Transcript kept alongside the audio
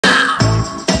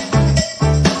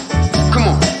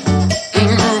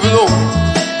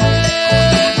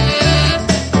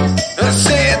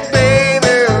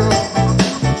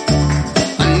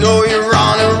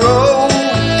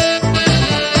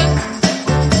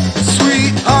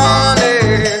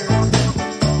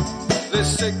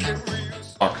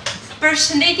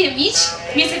Përshëndetje miq,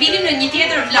 mirë se vini në një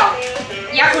tjetër vlog.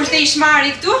 Ja kur është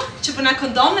Tjmaxx këtu, që po na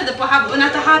këndon dhe po bëna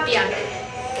të hapja.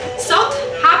 Sot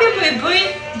hapja po e bëj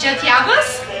gjatë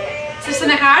javës, sepse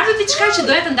na ka ardhur diçka që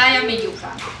doja të ndaja me ju.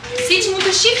 Siç mund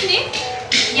të shihni,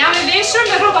 jam e veshur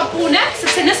me rroba pune,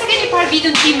 sepse nëse keni parë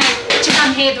videon time që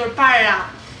kam hedhur para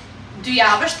 2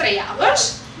 javësh, 3 javësh,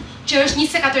 që është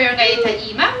 24 orë nga jeta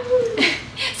ime,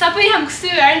 sapo jam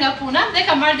kthyer nga puna dhe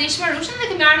kam marrë Tjmaxxin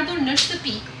dhe kemi ardhur në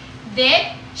shtëpi. Dhe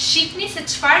shihni se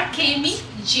çfarë kemi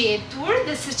gjetur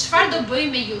dhe se çfarë do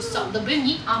bëjmë me ju sot. Do bëjmë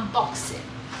një unboxing.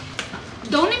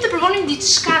 Donim të provonim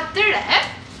diçka të re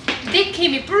dhe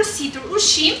kemi përgatitur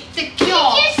ushqim te kjo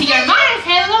firma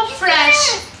HelloFresh.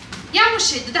 Ja më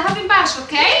shit, do të hapim bashkë,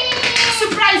 okay?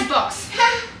 Surprise box.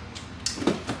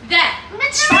 Dhe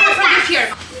çfarë ka kjo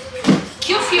firma?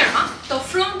 Kjo firma të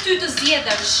ofron ty të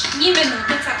zgjedhësh një menu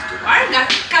të caktuar, nga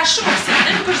ka shumë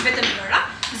opsione, nuk është vetëm njëra.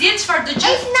 Zgjedh çfarë do gjë,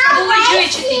 lloj gjëje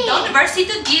që ti do, në varësi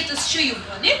të dietës që ju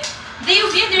bëni, dhe ju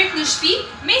vjen direkt në shtëpi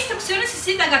me instrukcione se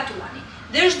si ta gatuani.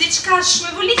 Dhe është diçka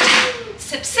shumë e volitshme,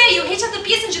 sepse ju heq atë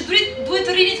pjesën që duhet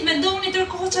të rrini të mendoni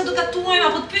ndërkohë çfarë do gatuajmë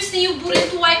apo të pyesni ju burrin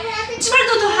tuaj, çfarë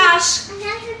do të hash?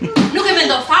 Nuk e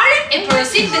mendon fare, e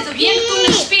porosit dhe të vjen këtu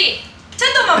në shtëpi.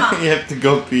 Çfarë do mama? You have to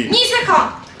go pee. Një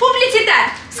sekond.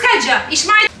 Publicitet. S'ka gjë.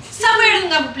 Tjmaxx sa u erdhëm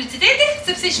nga publiciteti,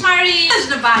 sepse Tjmaxx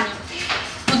është në banjë.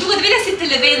 Më duket vile si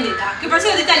televendita. Kjo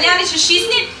personat italiani që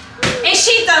shisni, e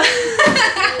shitën.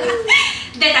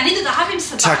 Dhe tani do të hapim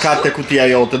së bashku. Qa ka te kutia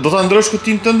jote? Do ta ndrosh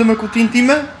kutin tënde me kutin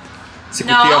time? Si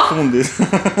kutia fundit.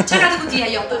 Qa ka te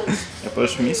kutia jote? E po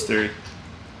është mystery.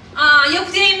 Jo,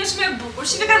 kutia ime është me bukur.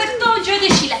 Shive ka dhe këto gjërat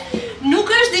e qile.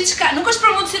 Nuk është diçka, nuk është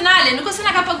promocionale, nuk është se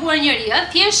na ka paguar njëri,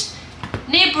 thjesht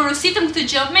ne porositëm këtë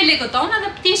gjë me lekët tona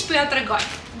dhe thjesht po ja tregoj.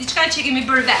 Diçka që kemi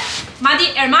bërë vetë. Madje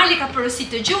Ermali ka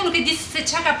porositur gjë, nuk e di se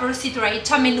çka ka porositur ai,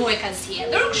 ç'a menu e ka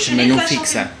zgjedhur. Menu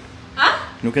fikse. Ha?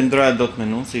 Nuk e ndroja dot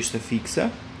menu, se ishte fikse.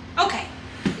 Okej.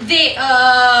 Dhe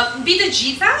mbi të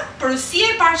gjitha,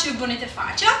 porosia e parë që ju bëni te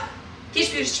faqa,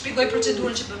 thjesht ju shpjegoj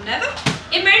procedurën që bëjmë neve,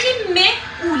 e merrni me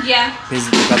ulje.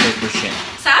 54%.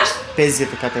 Sa është?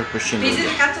 54%.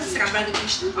 54 s'ka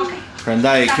bradisht. Okej.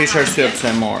 Prandaj kish arsye pse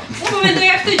e mor. Unë po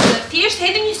mendoja këtë gjë, thjesht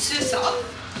hedhim një sy sot.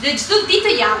 Dhe çdo ditë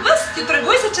të javës t'ju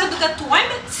tregoj se çfarë do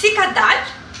gatuajmë, si ka dalë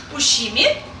ushqimi,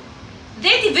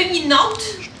 dhe t'i vëmë një notë.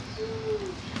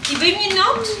 T'i vëmë një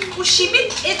notë ushqimit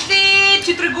edhe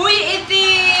t'ju tregoj edhe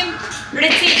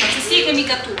recetat se si e kemi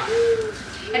gatuar.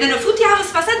 Edhe në fund javës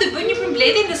pastaj do bëjmë një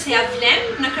përmbledhje nëse ja vlen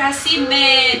në krahasim me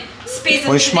spezat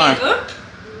që ne bëm.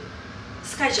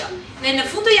 S'ka gjë. Dhe në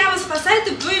fund të javës pastaj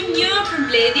do bëjmë një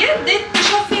përmbledhje dhe të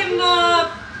shohim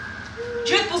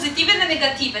gjërat pozitive dhe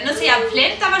negative. Nëse ja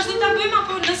vlen, ta vazhdojmë ta bëjmë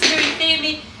apo nëse do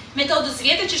rikthehemi metodës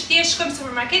vjetër që thjesht shkojmë në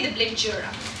supermarket dhe blejmë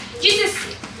gjëra.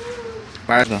 Gjithsesi.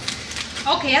 Vazhdo.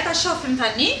 Okej, ata shohim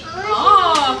tani.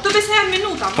 Këtu besoj janë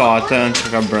minuta. Po, atë janë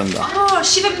që ka brenda.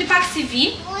 Shifem një pak si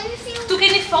vin. Këtu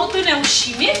keni foton e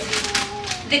ushqimit.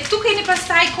 Dhe këtu keni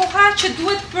pastaj koha që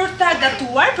duhet për ta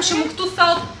gatuar. Për shembull këtu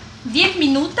thot 10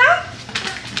 minuta.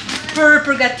 Për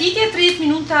përgatitje, 30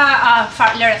 minuta,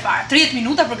 lere fare, 30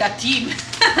 minuta për gatim.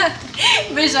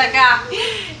 Besha ka.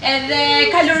 Edhe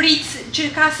kalorit që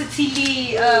ka se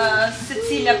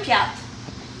cila pjatë.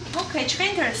 Okej, që ka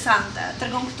interesante,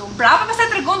 tregon këtu. Brava,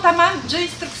 pastaj tregon tamam gjë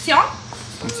instruksion.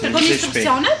 Tregon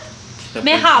instruksionet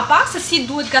me hapa se si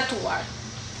duhet gatuar.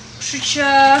 Kështu që,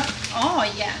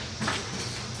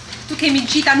 Këtu kemi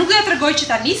gjitha, nuk do ja tregoj që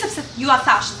tani, sepse ju a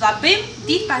thash, do ta bëjmë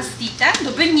ditë pas dite,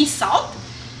 do bëjmë një sot.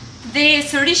 Dhe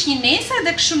sërish një nesër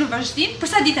dhe kështu në vazhdim. Për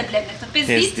sa ditë e blem këtë? 5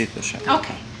 ditë? 5 ditë është.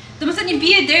 Okej. Domethënë i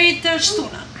bie deri të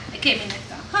shtunën. E kemi ne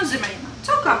këtë. Ha zemrima.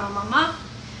 Ço ka mama?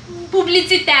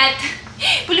 Publicitet.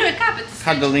 Po lëre kapet.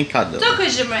 Kadëllin. Ço ka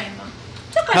zemrima?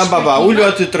 Ha baba, ulo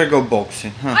aty trego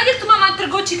boksin. Hajde këtu mama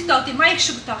trego çik këto ti, maj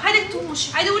kështu këto. Hajde këtu mush.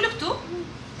 Hajde ulo këtu.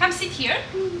 Kam sit here.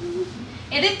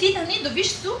 Edhe ti tani do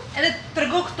vish këtu edhe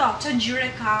trego këto, ç'a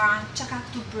ngjyre ka, ç'a ka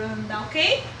këtu brenda,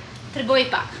 okay? Tregoj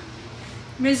pak.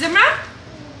 Me zemra?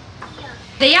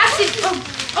 Dhe ja si...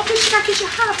 Okej, që ka kjo që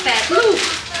hapet, nuk!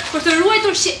 Për të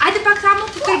ruajtur shi... Ajde pak thamu,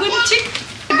 të tërgoj një qik.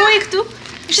 Tërgoj e këtu.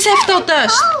 Ishtë se eftot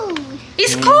është.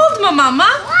 It's cold,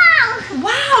 mama.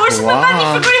 Wow, është me ma një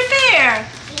frigorifer.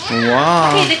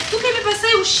 Okej, dhe këtu kemi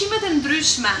pasaj ushimet e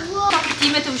ndryshme.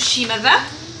 Paketimet e ushimeve.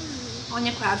 O,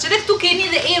 një kraqe. Dhe këtu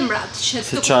keni dhe emrat, që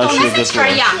të kuptoni se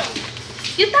qëfar janë.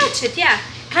 Jo ta qët, ja.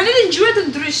 Kanë edhe ngjyra të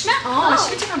ndryshme.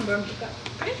 Shqe që kanë bërë më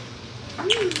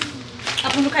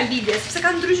apo nuk ka lidhje, sepse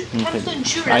kanë këto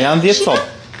ngjyra. A janë 10 sot?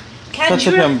 Sa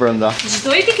që janë brenda? Çdo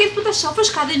etiketë po ta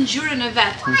shohësh ka dhe ngjyrën e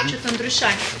vet, që të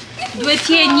ndryshojnë. Duhet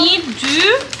të jetë 1,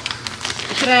 2,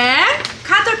 3,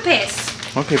 4, 5.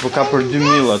 Okej, po ka për 2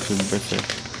 mila të më besoj.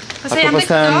 Pastaj Ato janë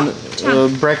pastaj këto.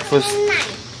 janë breakfast.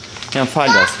 Janë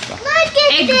falas këta.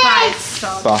 Egg bites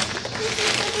sot. Pa.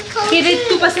 Edhe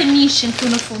këtu pastaj mishin këtu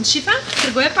në fund, shifa?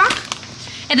 Tregoj pak.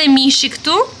 Edhe mishi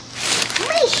këtu.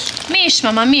 Mish,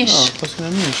 mama, mish. Pas me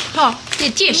mish. Po,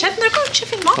 ti e shet ndërkohë që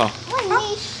filmon? Po.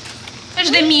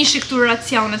 Është dhe mishi këtu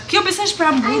racionet. Kjo besoj është për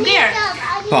hamburger.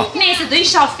 Po. Nese, do i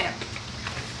shofim.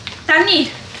 Tani,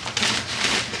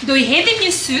 do i hedhim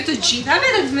një sy të gjithave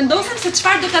dhe të vendosim se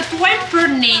çfarë do tatuajmë për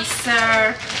nesër.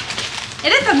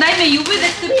 Edhe të ndaj me juve dhe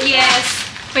këtë pjesë.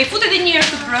 Po i fut edhe një herë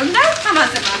të brenda, ama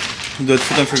se ma. Duhet të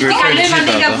futën Që ti frigorifer kalojmë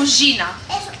ande nga gjithë ata. buzhina.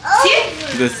 Si?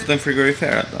 Duhet të futën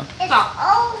frigorifer ata. Po.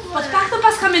 Po të paktën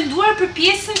pas ka menduar për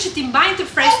pjesën që ti mbajnë të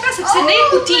freskëta, sepse ne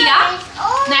kutia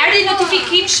na erdhi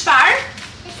notifikim shpar.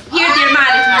 Hirë dhe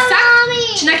Ermalit më saktë,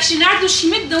 që na kishin ardhur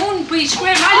ushqimet dhe unë po i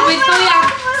shkruaj Ermalit, po i thoja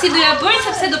si do ja bëjnë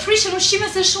sepse do prishin ushqime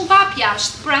se shumë vap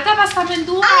jashtë. Por ata pas ka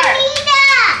menduar.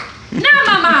 Na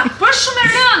mama, po është shumë e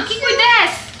rëndë, ki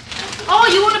kujdes. Oh,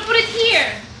 you wanna put it here?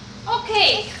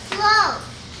 Okay.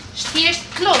 Shtjesht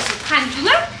close, kanë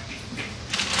gjyllër?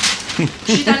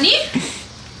 Që tani?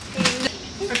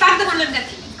 Për pak do fillojmë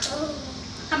gatimin.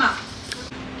 Tamam.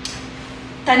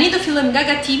 Tani do fillojmë nga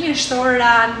gatimi, është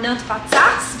ora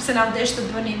 9:00, sepse na vdesh të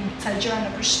bënim ca gjëra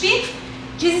nëpër shtëpi.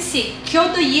 Gjithsesi, kjo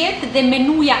do jetë dhe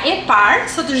menuja e parë,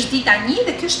 sot është dita 1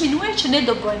 dhe kjo është menuja që ne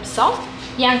do bëjmë sot.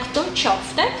 Janë këto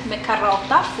qoftet me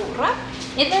karrota, furra,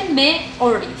 edhe me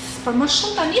oriz. Por më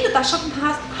shumë tani do ta shohim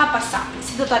hapasapi,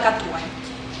 si do ta gatuajmë.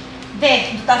 Dhe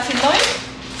do ta fillojmë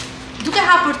duke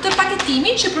hapur të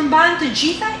paketimin që përmban të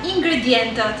gjitha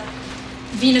ingredientët.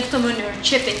 Vinë në këtë mënyrë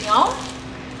qepenion.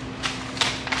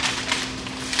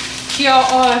 Kjo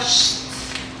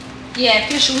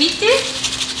është ujti.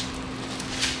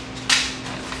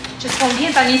 Që s'po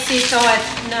vjen tani si i thohet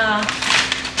në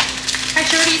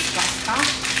kaqëris pas, ka?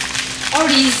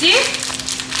 Orizi.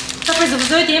 Të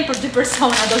prezëvëzojt jenë për 2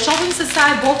 persona, do shohim se sa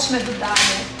e bollshme do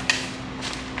dalë.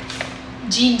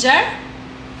 Ginger.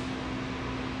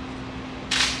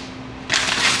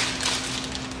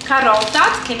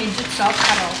 Karotat, kemi 2 copë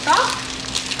karota.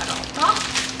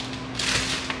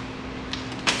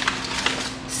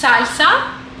 Salsa,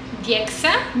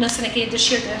 djekse, nëse ne keni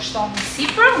dëshirë të shtonë në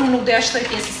sipër, unë nuk do ja shtoj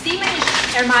pjesës time,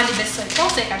 Ermali besoj po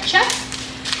se e ka qef.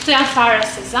 Këto janë fara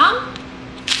sezam.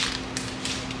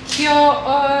 Kjo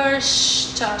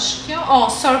është, qash kjo?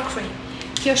 Sour cream.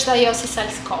 Kjo është ajo si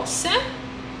salskose.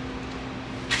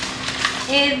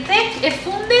 Edhe e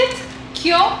fundit,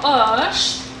 kjo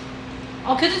është,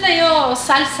 kjo të ajo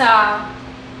salsa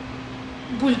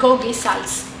bulgogi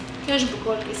salsa. Kjo është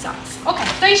bulgogi salsa. Okej,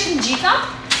 këto ishin gjitha.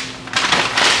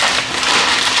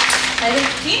 Edhe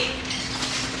këti.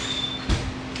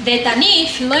 Dhe tani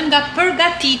fillojmë nga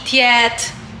përgatitjet.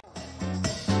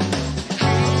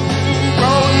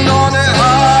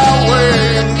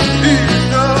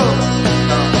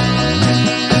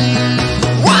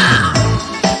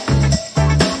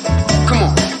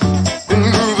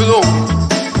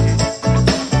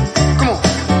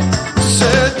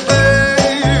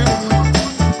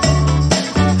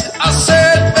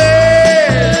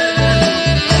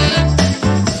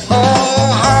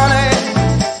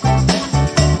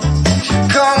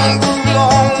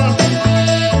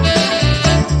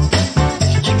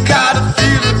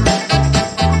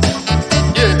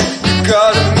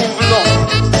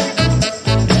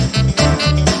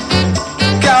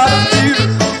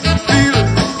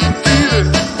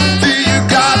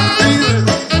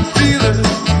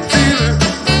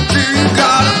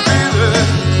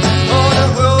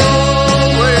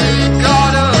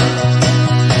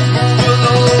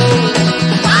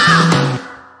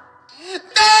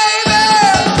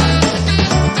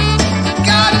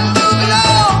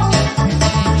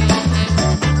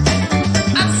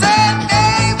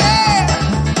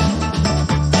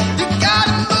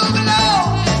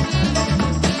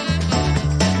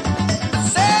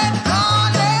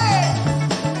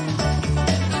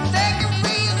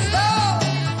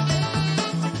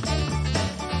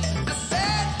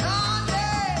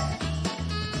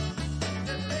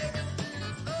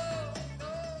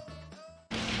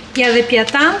 Ja dhe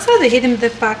pjatanca, dhe hedhim dhe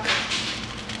pak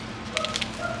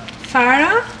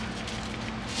fara.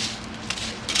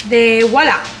 Dhe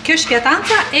voilà, kjo është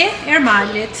pjatanca e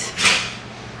Ermalit.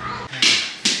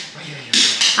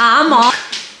 Amo,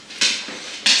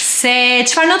 se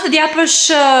qëfar notë të japësh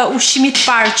ushqimit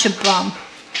parë që bëm?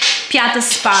 Pjatës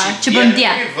parë, që bëm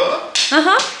dje?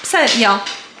 Aha, pse jo?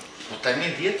 Po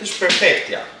tani 10 është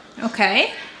perfektja. Okej.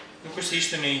 Nuk është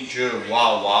ishte një gjë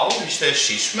wow, ishte e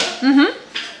shishme.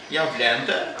 Ja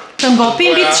vlente. Të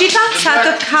ngopin bitë qita, sa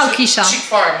të kall kisha? Qik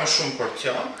fare më shumë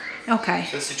porcion. Okej.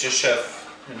 Se si që shef.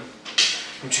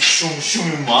 Më që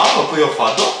shumë i ma, po jo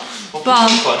fado. Po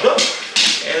fado.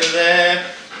 Edhe,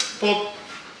 po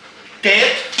 8,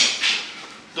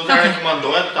 do të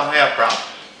rekomandohet, do të haja prapë.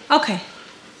 Okej.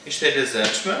 Ishte e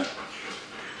lezetshme.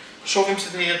 Shohim se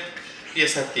të jetë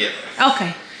pjesa tjetër.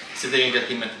 Okej. Se të rinë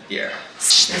gatimet të tjera.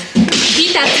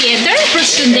 Dita tjetër, për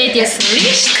shëndetje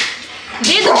sërish,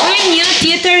 dhe do bëjmë një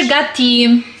tjetër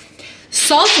gatim.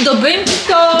 Sot do bëjmë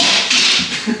këto...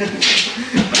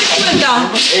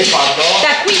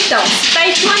 Taquito. Ta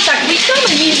i quan taquito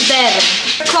me mish derë.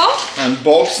 Ko?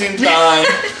 Unboxing time!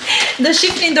 Do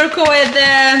shifni ndërkohë edhe...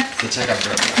 Se që ka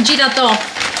bërë? Gjithë ato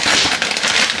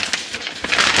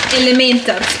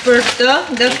elementët për të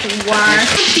gatuar.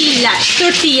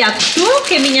 Tortilla këtu,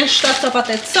 kemi një 7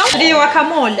 sopat e copë. Dhe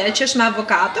guacamole, që është me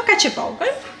avokato, ka që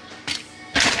vogël.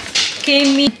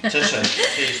 Kemi...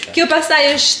 Kjo pasaj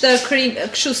është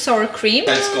kështu sour cream,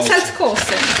 salcë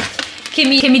kose.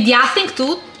 Kemi djathën këtu,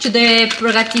 që dhe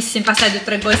përgatisim, pasaj dhe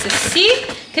të regoj se si.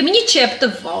 Kemi një qep të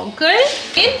vogël,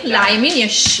 lajmin, një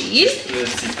shil.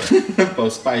 Po,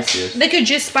 spicy është. Dhe kjo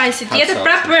gjithë spicy tjetër,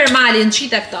 pra për malin,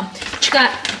 qita këto. Qka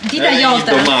dita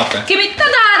jote. Kemi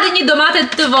tada dhe një domate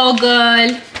të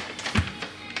vogël.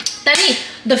 Tani,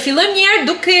 do fillojmë njerë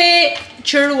duke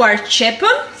qëruar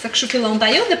qepën, se kështu fillon të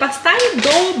ajo, dhe pastaj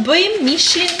do bëjmë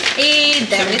mishin e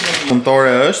derit.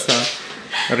 Kontore është,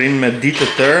 rrinë me ditë të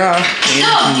tëra,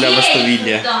 në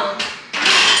lavastovilje.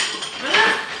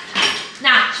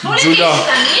 Na, shpore të ishtë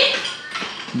tani?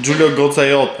 Gjullo goca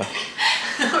jote.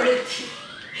 Ore ti.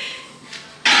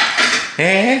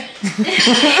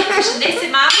 Shëndesi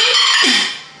mami?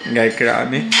 Nga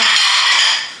ekrani.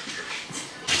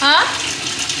 Ha?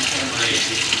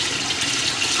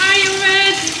 Are you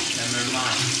ready?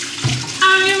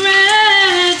 Are you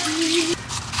ready?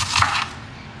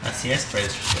 Asi e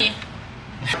s'prejtë.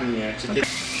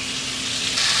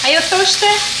 Ajo thoshte,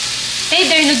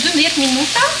 deri në 12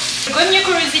 minuta. Gojmë një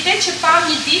kuriozitet që pam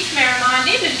një ditë me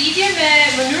Ermani në lidhje me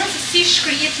mënyrën se si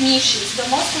shkrihet mishi,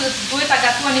 sidomos kur do të duhet ta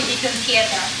gatuani ditën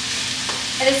tjetër.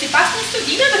 Edhe sipas një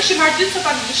studime do kishim marrë 2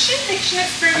 copa mishin dhe kishim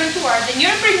eksperimentuar. Dhe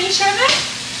njërin prej mishave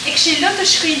e kishin lënë të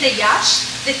shkrinte jashtë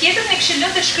dhe tjetrën e kishin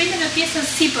lënë të shkrinte në pjesën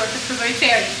sipër të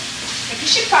frigoriferit. E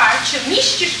kishim parë që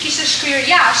mishi që kishte shkrirë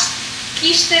jashtë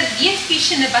kishte 10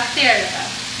 fishin e baktereve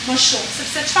më shumë,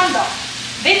 sepse çfarë ndodh?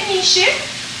 Vetë mishi,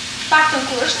 paktën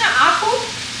kur është në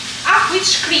akujt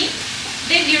shkrin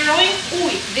dhe lirojnë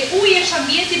ujë. Dhe uji është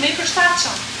ambienti më i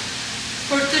përshtatshëm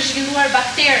për të zhvilluar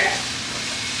baktere.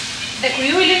 Dhe kur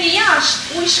ju i lëni jashtë,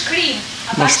 uji shkrin,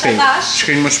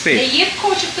 shkrin më shpejt. Dhe jep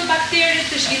kohë që këto baktere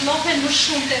të zhvillohen më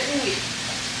shumë te uji.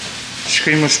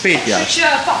 Shkrin më shpejt jashtë. Që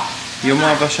po. Jo më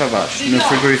avash. Në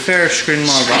frigorifer shkrin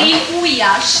më avash. Shkrin uji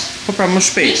jashtë. Po pra më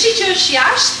shpejt. Mishi që është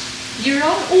jashtë,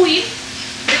 liron ujin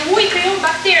dhe uji krijon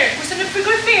baktere. Kurse në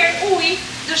frigorifer uji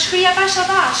do shkrija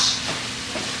avash.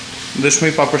 Dhe është më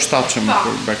i papërshtatshëm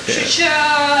për baktere. Kështu që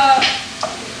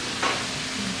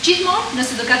gjithmonë,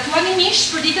 nëse do gatuani mish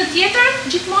për ditën tjetër,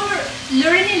 gjithmonë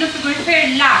lërini në frigorifer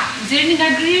lart. Nxjerrni nga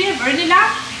grilja, vëreni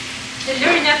lart dhe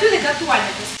lërini aty dhe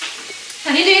gatuani.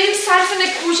 Tani do jetim salsën e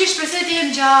kuqe, shpresoj të jem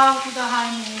gjallë ku do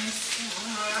hajmë.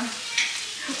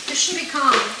 Është shumë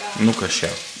pikante. Nuk është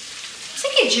qef. Pse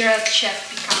ke gjërat qef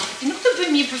pikante? Nuk të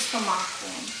bëjmë mirë për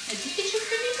stomakun. E di ti që të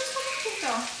bëjmë mirë për stomakun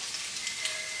këto?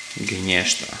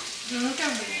 Gënjeshtra. Nuk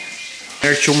jam gënjeshtra.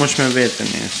 Herë qumësh me vetën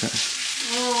njëse.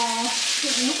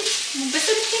 Nuk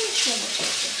besoj të kemi qumësh.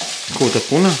 Ku të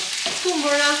puna? Tu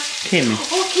mëra. Kemi.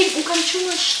 Unë kam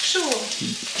qumësh këshu.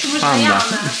 Qumësh Panda.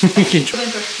 bajame.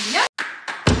 Bëjmë tortilla.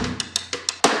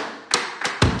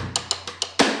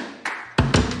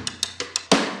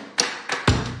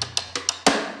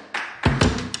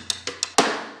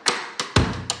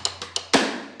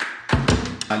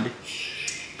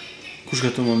 Kush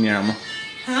gëtu më mirë, ama?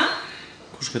 Ha?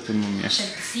 Kush gëtu më mirë?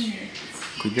 Shëllëzimi.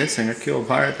 Kujdes se nga kjo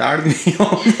varet ardhmi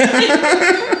jote.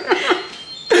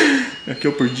 Nga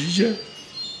kjo përgjigje,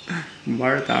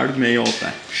 varet ardhmi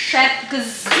jote.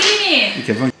 Shëllëzimi! I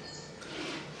ke vënë.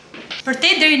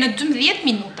 Vërtet deri në 12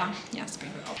 minuta. Ja, s'përgjë.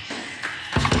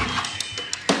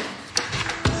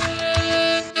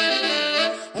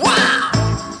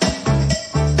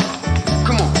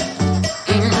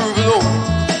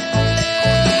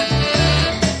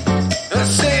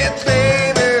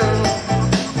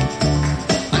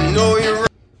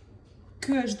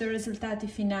 Ky është rezultati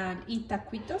final i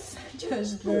taquitos, që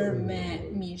është bërë me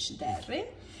mish derri.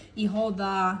 I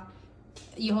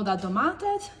hodha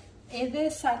domatet, edhe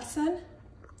salsën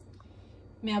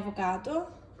me avokado.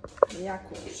 Dhe ja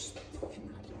ku është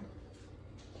finali.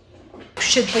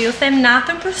 Që të po ju them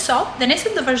natën për sot, dhe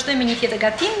nesër do vazhdojmë me një tjetër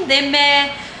gatim dhe me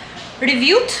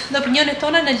review-t dhe opinionet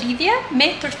tona në lidhje me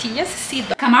tortillas si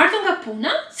do. Kam ardhur nga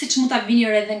puna, siç mund ta vini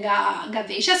edhe nga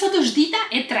veshja, sot është dita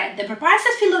e tretë dhe përpara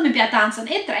se të filloj me pjatancën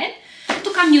e tretë,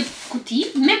 këtu kam një kuti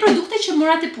me produkte që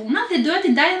mora te puna dhe doja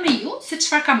t'i ndaj me ju se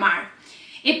çfarë kam marrë.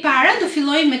 E para do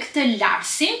filloj me këtë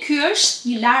larsin. Ky është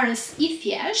një larës i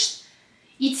thjesht,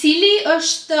 i cili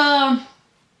është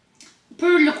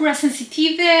për lëkura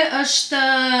sensitive, është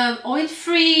oil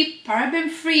free, paraben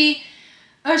free,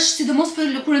 është sidomos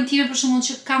për lëkurën time për shembull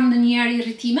që kam ndonjëherë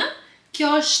irritime.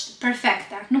 Kjo është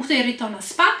perfekte, nuk të irriton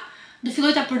as pak. Do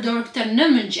filloj ta përdor këtë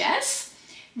në mëngjes.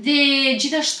 Dhe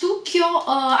gjithashtu kjo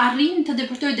arrin të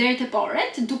depërtoj deri te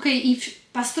porret, duke i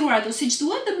pastruar ato siç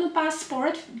duhet dhe më pas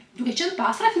porret duke qenë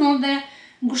pastra fillon dhe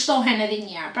ngushtohen edhe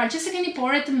një herë. Pra nëse keni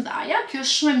porret të mëdha, kjo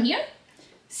është shumë e mirë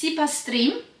si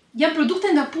pastrim. Janë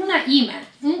produkte nga puna ime.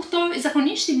 Unë këto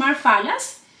zakonisht i marr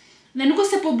falas dhe nuk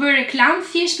ose po bëj reklam,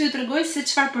 thjesht po ju tregoj se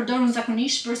çfarë përdor unë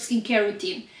zakonisht për skincare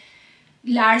routine.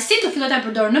 Larsi do filloj ta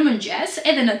përdor në mëngjes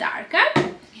edhe në darkë.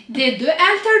 Dhe do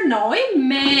alternoj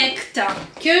me këtë.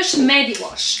 Kjo është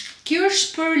Mediwash. Kjo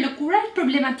është për lëkurat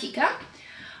problematika.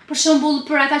 Për shembull,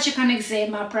 për ata që kanë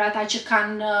ekzema, për ata që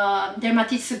kanë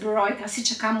dermatitë seborreika,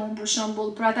 siç e kam unë për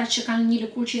shembull, për ata që kanë një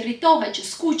lëkurë që irritohet, që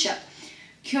skuqet.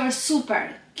 Kjo është super.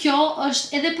 Kjo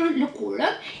është edhe për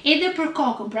lëkurën, edhe për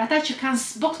kokën, për ata që kanë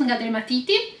zboks nga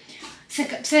dermatiti,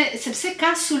 sepse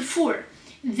ka sulfur.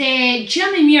 Dhe gjë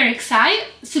më mirë e kësaj,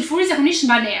 sulfuri zakonisht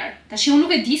mban erë. Tash unë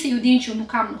nuk e di se ju dini që unë nuk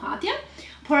kam nuhatje,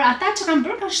 por ata që kanë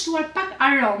bërë kanë shtuar pak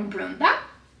aromë brenda,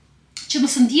 që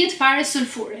mos ndihet fare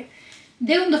sulfuri.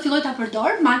 Dhe unë do filloj ta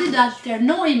përdor, madje do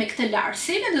alternoj me këtë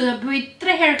larsin, do të bëj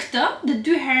 3 herë këtë dhe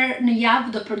 2 herë në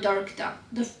javë do përdor këtë.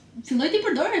 Do filloj të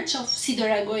përdor e çof si do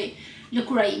reagoj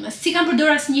lëkura ime. Si kam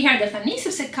përdor asnjëherë deri tani,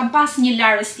 sepse kam pas një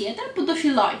larës tjetër, po do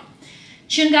filloj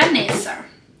që nga nesër.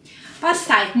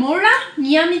 Pastaj, mora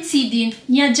një amicidin,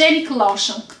 një hygienic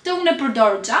lotion. Këtë unë e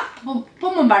përdor gjatë, po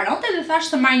më mbaronte dhe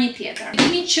thash të marr një tjetër.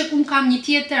 Dini që unë kam një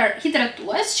tjetër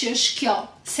hidratues, që është kjo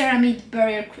Ceramide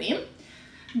Barrier Cream,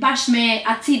 bashkë me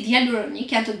acid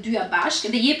hyaluronik, janë të dyja bashkë,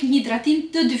 dhe jep një hidratim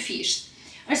të dyfisht.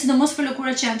 Është sidomos për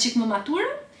lëkurat që janë çik më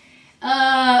matura.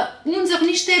 Unë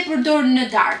zakonisht e përdor në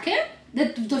darkë,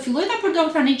 dhe do filloj ta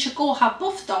përdor tani që koha po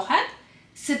ftohet.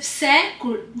 Sepse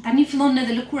kur tani fillon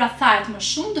edhe lëkura thahet më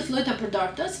shumë, do filloj të përdor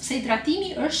të, sepse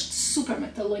hidratimi është super me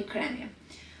këtë lloj kremi.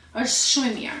 Është shumë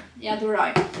i mirë, ja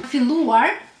adhuroj.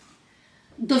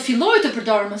 Do filloj të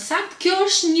përdor më saktë. Kjo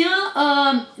është një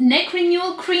neck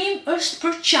renewal cream, është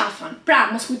për qafën. Pra,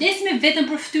 mos kujdesni vetëm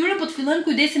për fytyrën, po të fillojmë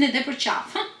kujdesin edhe për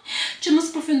qafën. Që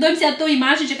mos përfundojmë si ato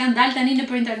imazhe që kanë dalë tani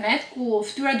nëpër internet, ku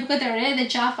fytyra duket e re dhe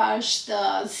qafa është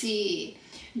si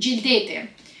gjildeti.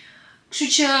 Kështu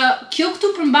që kjo këtu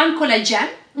përmban kolagen.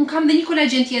 Unë kam dhe një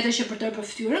kolagen tjetër që përdor për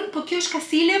fytyrën, po kjo është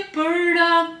kastile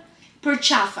për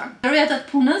qafën. Përveç ato të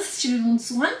punës që më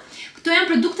mundsuan, këto janë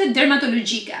produkte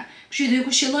dermatologjike. Kështu që do ju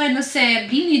këshilloj nëse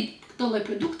blini këto lloj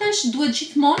produktesh, duhet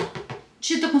gjithmonë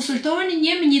që të konsultoheni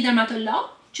një me një dermatolog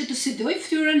që të studioj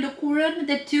fytyrën, lëkurën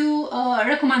dhe t'ju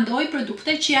rekomandoj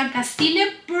produkte që janë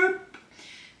kastile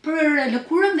për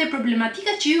lëkurën dhe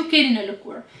problematikat që ju keni në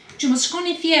lëkurë. Që mos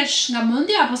shkoni thjesht nga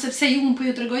mendja apo sepse ju po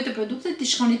ju tregoj të produktet ti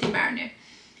shkoni ti merrni.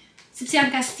 Sepse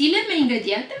janë kastile me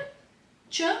ingrediente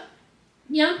që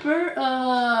janë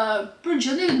për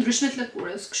gjendje të ndryshme të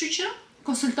lëkurës. Kështu që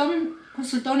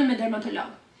konsultoni me dermatolog.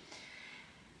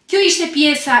 Kjo ishte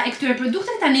pjesa e këtyre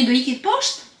produkteve, tani do ikit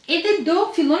poshtë edhe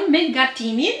do fillojmë me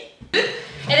gatimin.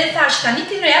 Edhe thash tani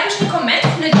ti do japësh një koment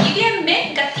në lidhje me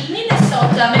gatimin e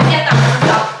sotme, me pjatancën e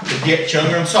sotme. Që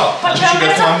ëngrëm sot. Po që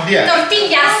ëngrëm sot,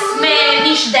 tortillas me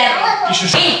mish deri.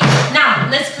 Hey, now,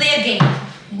 let's play a game.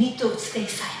 You need to stay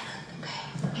silent,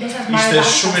 okay? Ishte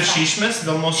shumë e shishme,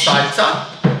 sidomos salca.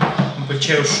 Më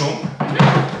pëlqeu shumë.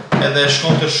 Edhe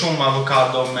shkonte shumë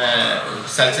avokado me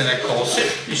salcën e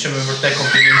kosit. Ishte me vërtet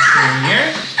kombinim shumë mirë.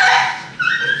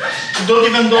 Do t'i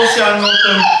vendosja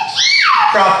notën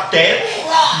prap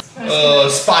 8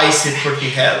 spicy për t'i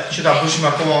hedhë, që ta bëshim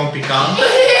akoma më pikante.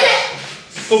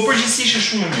 Po përgjithsisht është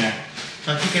shumë mirë.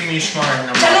 Aty kemi shmarrë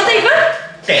nga. Çfarë do të i vë?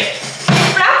 8.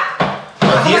 Prap?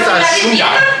 Dieta është shumë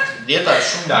lartë. Dieta është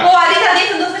shumë lartë. Po, dieta do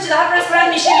të thotë që të hap restorant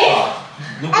Michelin?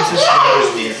 Nuk është se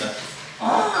është dieta.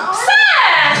 Pse?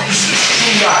 Është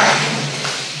shumë lartë.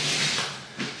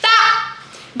 Ta!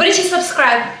 Bëri që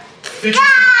subscribe.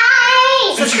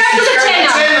 Subscribe to the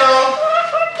channel.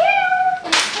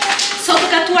 Sot të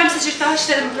gatuam se që thashtë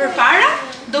edhe më përpara.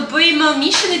 Do bëjmë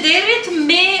mishin e derit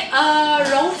me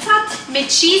rofat me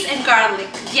cheese and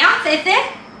garlic. Djathë edhe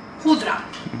hudra.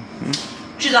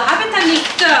 Që do hapem tani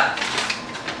këtë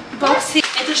boksi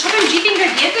e të shohim gjithë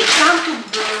ingredientet që janë këtu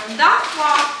brenda.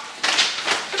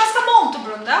 Të pas ka mollë të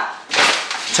brënda.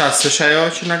 Qarë, së ajo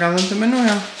që nga ka dhënë të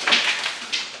menuja?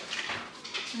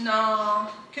 No,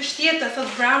 kjo është tjetër, thot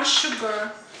brown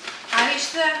sugar. A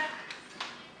ishte...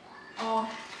 O,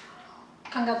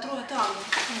 ka nga tru e të alë,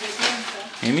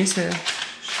 Emi se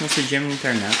nëse gjemë në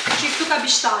internet. Që këtu ka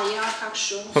bishtaja, ka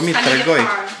këshu. Po mi, tregoj që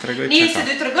ka. Nisi,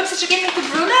 do i tregoj se që kemi të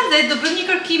bruna dhe do bëjmë një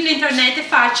kërkim në internet e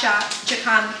faqa që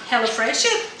kanë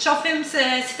HelloFresh-it, qofim se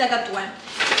si të gatuem.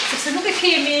 Sepse nuk e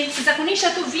kemi, se zakonisht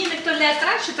ato vinë me këto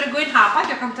letra që tregojnë hapa,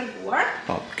 kjo kam treguar.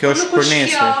 Po, kjo është për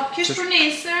nesër. Kjo është për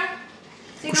nesër.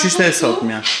 Kush ishte e sot,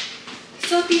 mja?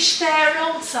 Sot ishte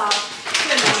rollca.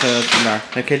 Ishte të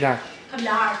lartë, e ke lartë. Kam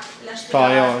lartë, lashtë Po,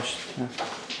 ajo është.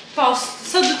 Po,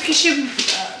 sot du të kishim,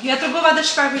 ja të rëgova dhe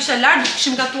shpar kështë lartë, du të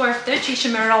kishim gatuar këtë që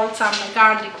ishim me rollca me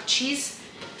garlic cheese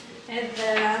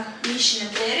edhe mishin e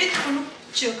derit, po nuk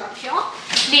që ka kjo.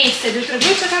 Nese, du të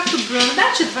rëgoj që ka këtu brënda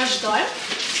që të vazhdojmë.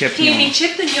 Kemi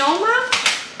qep të njoma,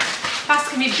 pas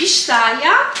kemi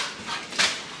bishtaja,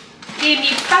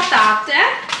 kemi patate,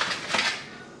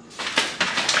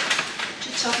 që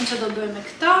qofim që do bëjmë me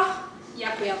këto. Ja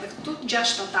ku ja dhe këtu, 6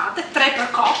 patate, 3 për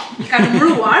kokë, i ka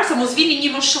numruar, se mos vini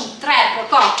një më shumë, 3 për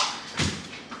kokë.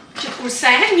 Që të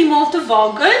kursehen, një mollë të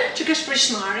vogël, që kesh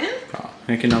prishmarin. Ka,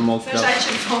 e kena mollë të vogël.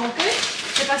 Që vogël.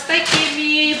 Që pastaj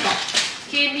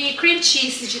kemi cream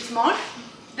cheese i gjithmonë,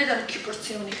 edhe në kjo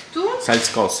porcioni këtu.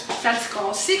 Salskosi.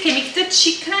 Salskosi, kemi këtë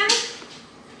chicken,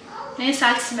 në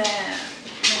salc me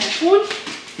pull,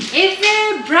 edhe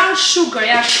brown sugar,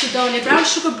 ja që dole, brown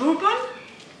sugar bourbon.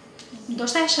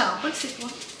 Ndoshta e shampër, si po?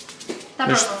 Ta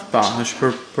përvonë. Pa, është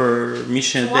për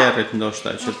mishin e derit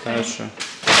ndoshta, që ta është.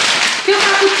 Kjo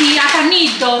ka kutia, tani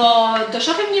do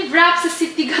shohim një vrap se si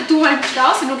t'i gatuajmë këto,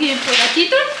 se nuk jemi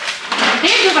përgatitur.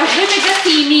 Dhe do vazhdojmë me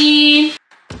gatimin.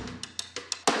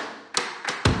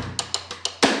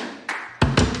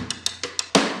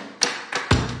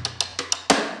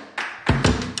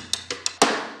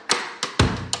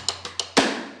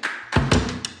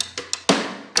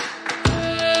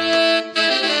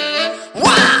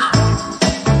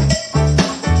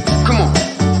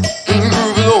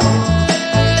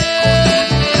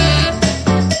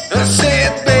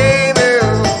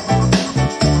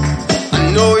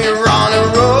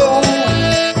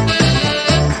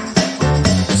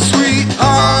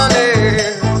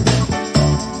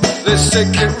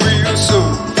 Take it real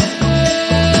soon.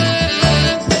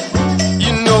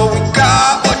 You know we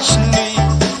got what you need,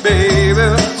 baby.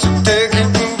 So take it,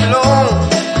 move along.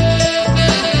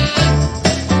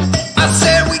 I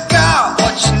said we got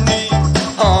what you need,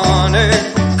 honey.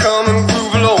 Come and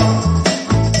groove along.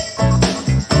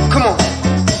 Come on.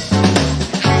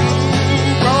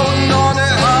 Rolling on the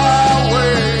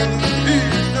highway, you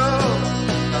know.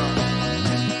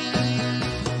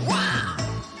 Wow.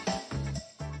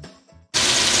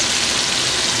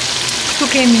 Këtu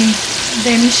kemi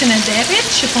dhe mishin e derit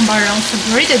që po mbaron së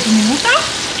bërit e 2 minuta.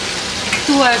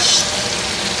 Këtu është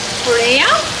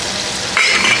pureja.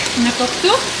 Në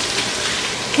këtu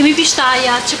kemi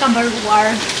bishtajat që kam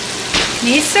mbaruar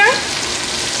nesër.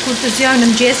 Kur të zjojnë në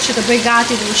mëgjes që të bëj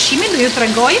gati dhe ushimin, do ju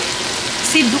tregoj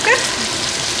si duket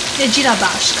e gjitha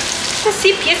bashkë. Dhe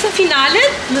si pjesën finale,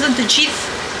 në të gjithë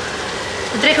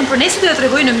të drekën për nesër do ju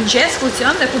tregoj në mëgjes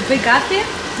funksion dhe kur të bëj gati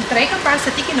të drekën para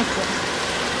se tiki në fund.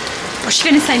 Po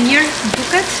shifeni sa mirë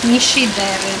duket mishi i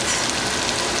derit.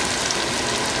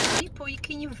 Po i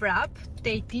ki një vrap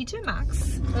te Tjmaxx,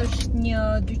 është një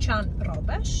dyqan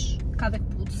rrobesh, ka dhe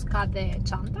kpucë, ka dhe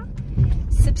çanta,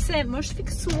 sepse më është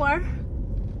fiksuar,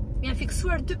 më janë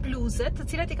fiksuar 2 bluzet, të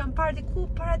cilat i kam parë diku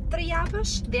para 3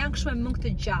 javësh dhe janë kështu me mëngë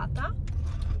të gjata.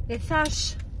 Dhe thash,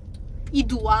 i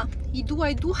dua.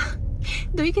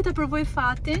 Do i këtë provoj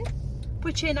fatin,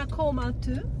 po që jena akoma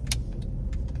aty.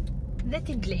 Dhe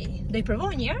t'i blej. Do i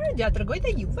provoj njerë, do ja tregoj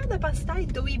te juve dhe pastaj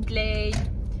do i blej.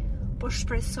 Po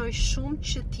shpresoj shumë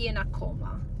që t'jen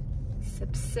akoma.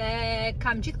 Sepse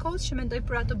kam gjithë kohës që mendoj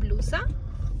për ato bluza.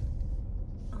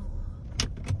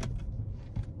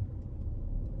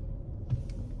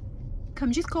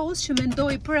 Kam gjithë kohës që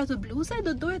mendoj për ato bluza e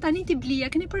do doja tani t'i blija.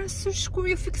 Keni parasysh kur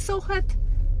ju fiksohet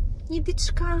një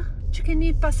diçka që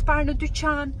keni pas parë në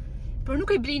dyqan, por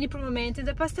nuk e blini për momentin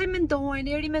dhe pastaj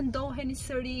mendoheni, rimendoheni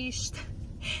sërish.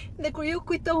 Dhe kur ju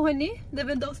kujtoheni dhe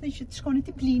vendosni që të shkoni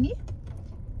t'i blini,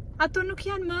 ato nuk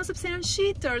janë më sepse janë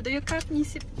shitër dhe ju kap një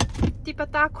si tip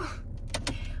ataku.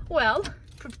 Well,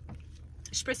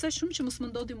 shpresoj shumë që mos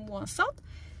më ndodhi mua sot.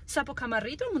 Sa po kam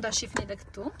arritur, mund ta shihni edhe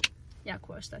këtu. Ja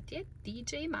ku është atje,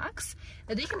 Tjmaxx.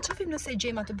 Dhe do ikim të shohim nëse i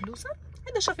gjejmë atë bluzën,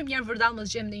 e do shohim njerë vërdall mos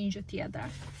gjejmë ndonjë gjë tjetër.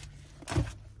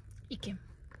 Ikim.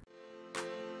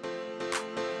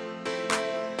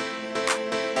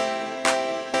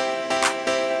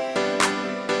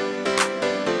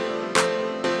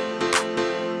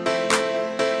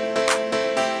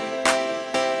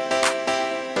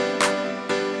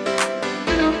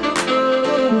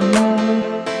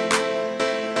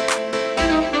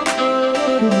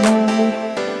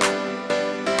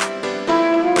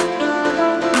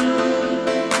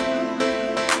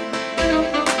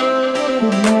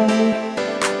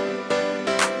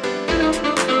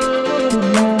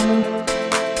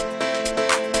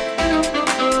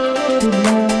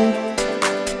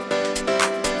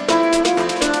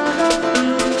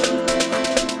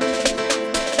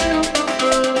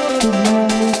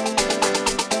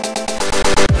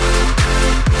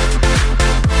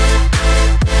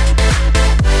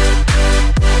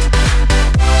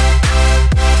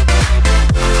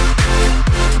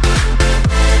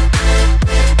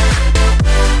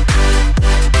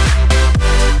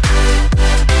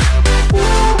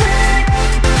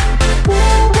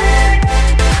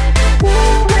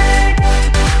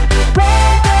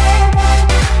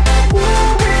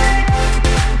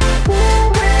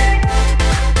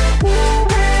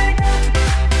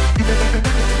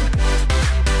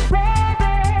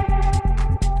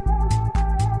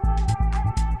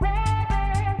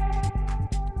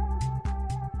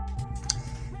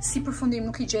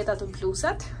 nuk I gjeta të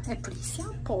bluzat, e prisja,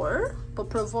 por po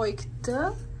provoj këtë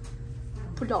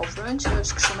pulovrën që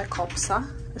është kështu me kopsa,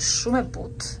 është shumë e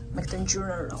butë, me këtë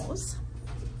ngjyrën roz.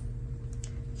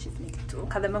 Shifni këtu,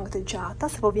 ka dhe mëngë të gjata,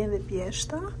 se po vjen dhe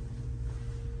pjeshta.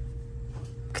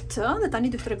 Këtë, dhe tani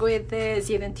do të tregoj edhe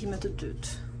zgjedhjen time të dytë.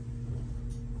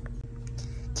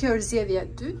 Kjo është zgjedhja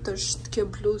e dytë, është kjo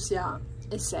bluzja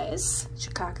e zezë,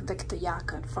 që ka dhe këtë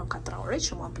jakën formë katrore,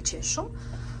 që mua më pëlqen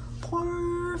shumë,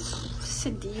 por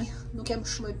se di, nuk jam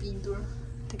shumë e bindur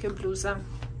te kjo bluza.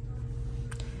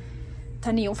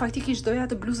 Tani, unë faktikisht doja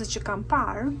të bluzët që kam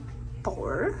parë,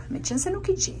 por, me qenë se nuk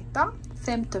I gjeta,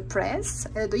 them të pres,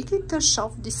 edhe do iki të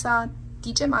shoh disa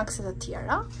Tjmaxx të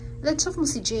tjera, dhe të shoh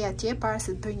mos I gjej atje para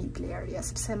se të bëj një blerje,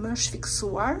 sepse më është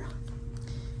fiksuar.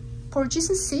 Por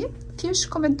gjithsesi, thjesht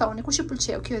komentoni kush I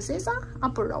pëlqeu, kjo e zeza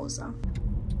apo roza.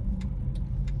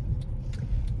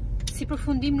 Si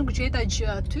përfundim nuk gjeta gjë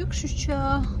aty, kështu që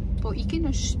po iki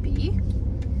në shtëpi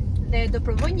dhe do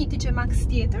provoj një Tjmaxx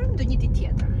tjetër, do një ditë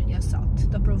tjetër, jo sot.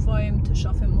 Do provojmë të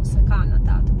shohim mos e kanë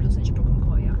ata të bluzën që po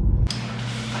kërkoja.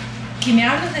 Kemi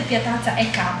ardhur te pjataca e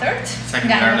katërt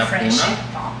nga HelloFresh,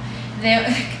 po. Dhe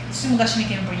si mund tashmë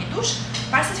kemi bërë një dush.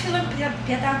 Para se të fillojmë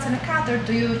pjatacën e katërt,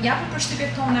 do ju japim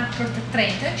përshtypjet tona për të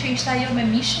tretën, që ishte ajo me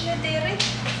mishin e derrit,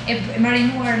 e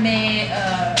marinuar me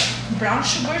brown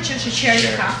sugar, që është sheqeri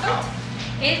I kafët,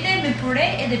 edhe me pure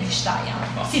edhe bishtaja.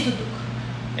 Si të duk?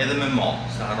 Edhe me mo,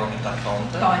 se harroni ta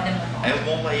thonte. Po, edhe me mo. Ajo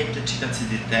molla jep të çita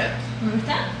aciditet.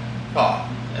 Vërtet? Po,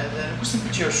 edhe nuk është më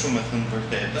pëlqeu shumë me thënë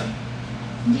vërtetën.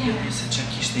 Se që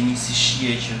kishte një si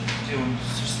shije që ti unë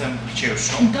s'është më pëlqeu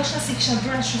shumë. Ndoshta si kisha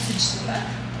bërë ashtu siç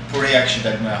duhet. Pureja kishte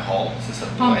dalë më e hollë, se sa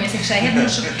duhet. Po, se kisha hedhur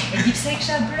më shumë. E di pse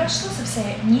kisha bërë ashtu, sepse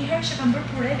një herë që kam bërë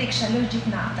pure dhe kisha lënë gjithë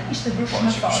natën, ishte bërë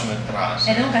shumë e fortë. Shumë e trashë.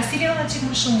 Edhe unë ka sillë edhe çik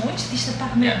më shumë ujë, që ishte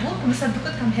pak më e butë, por sa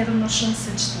duket kam hedhur më shumë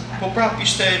se ç'duhet. Po prap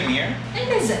ishte e mirë. E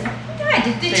lezet.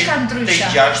 Hajde, diçka ndryshe.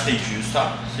 Te 6 te gjysa,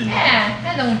 si nuk.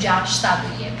 Edhe unë 6-7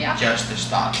 do jepja.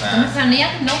 6-7. Do të thënë ja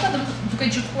nota duke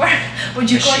gjykuar, po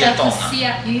gjykoj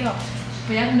aftësia, jo.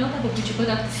 Po ja nota po gjykoj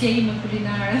aftësia ime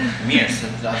kulinare. Mirë,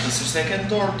 se atë s'është e ke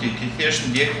dorë ti thjesht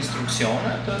ndjek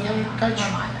instruksionet, kaq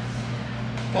normale.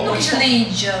 Nuk ishte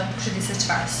ndonjë gjë, kështu di se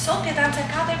çfarë. Sot pjataca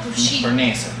 4 përfshin për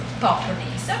nesër. Po, për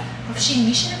nesër, përfshin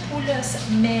mishin e pulës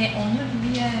me onion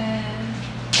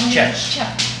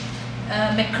qep.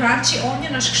 Me crunchy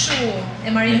onion është kështu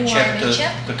e marinuar me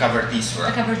qep. Të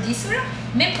kavërdisura,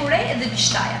 me pure edhe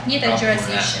bishtaja. Njëta gjëra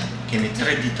si ishin. Kemi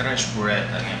 3 ditë pure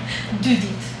tani. 2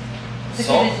 ditë.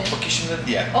 Sot, po kishim dhe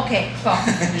dje. Okej, po.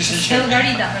 Se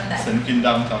llogarita prandaj. Se nuk I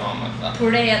ndam tamam atë.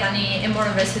 Pureja tani e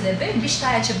morën vesh dhe bëjmë,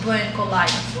 bishtaja që bëhen kollaj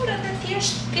në furrë dhe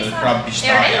thjesht pjesa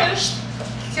e re është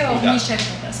kjo mishe e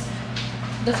pulës.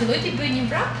 Do filloj t'i bëj një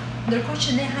vrap, ndërkohë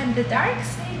që ne hajmë dhe darkë,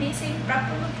 se nesër jemi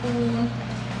prapë për në punë.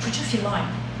 Kështu që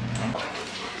fillojmë.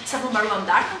 Sa po mbaruam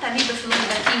darkën, tani do fillojmë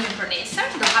gatimin për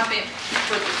nesër, do hapim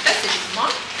produkte si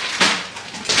gjithmonë.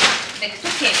 Dhe këtu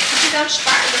kemi, këtu që do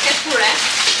shparë, do ketë pure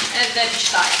edhe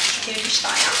bishtaja. Kemi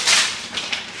bishtaja.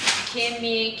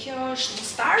 Kemi, kjo është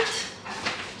mustard.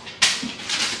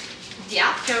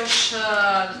 Djath, kjo është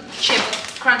qepët,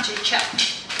 crunchy qep.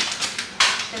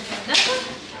 Dhe të nëtër.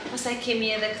 Pastaj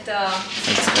kemi edhe këtë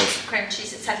crunchy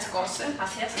salcë kose,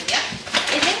 asja se djath.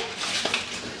 Edhe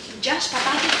 6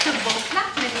 patate të vogla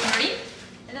me limorin.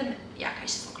 Edhe me, ja, ka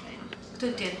ishte vogla. Këtu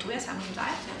të jenë tuja, sa më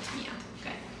ndaja, të jenë të mija.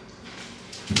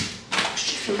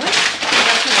 Filloj të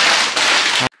gatuar.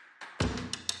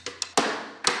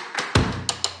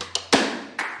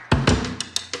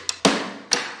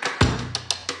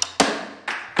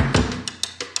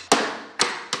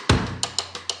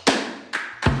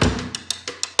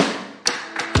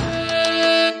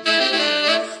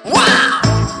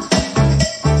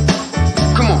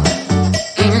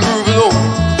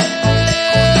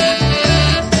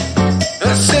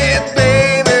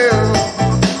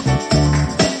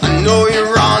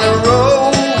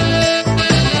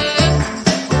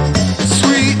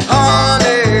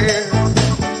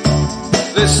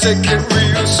 Take it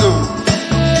real soon.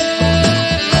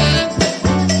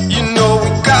 You know we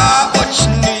got what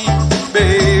you need,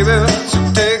 baby. So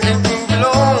take it move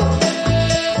along.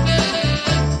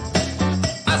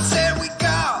 I said we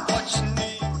got what you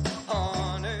need,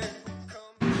 honey.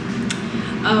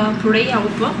 Pureja u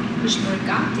bë, është bërë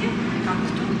gati, kam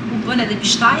këtu. U bën edhe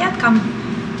bishtajat, kam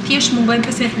thjesht më bëjmë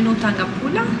 15 minuta nga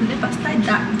pula dhe pastaj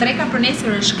dreka për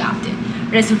nesër është gati.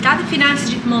 Rezultati final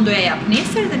si gjithmonë do ja jap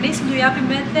nesër dhe nesër do japim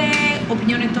edhe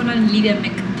opinionet tona në lidhje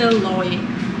me këtë lloj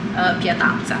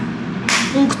pjatace.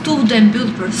 Unë këtu do e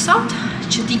mbyll për sot,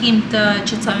 që t'ikim të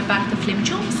qetësojmë pak të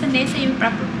flimqum, se nesër jemi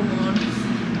prapë për punë.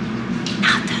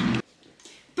 Natën.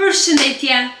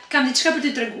 Përshëndetje. kam diçka për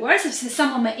t'i treguar, sepse sa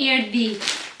më erdhi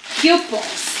kjo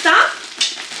posta,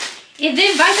 edhe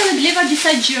vajta dhe bleva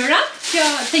disa gjëra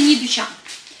të një dyqan.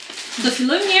 Do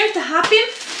fillojmë njerë të hapim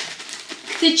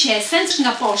këtë qesen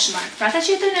nga Poshmark. Pra ata që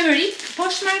jetën në Amerikë,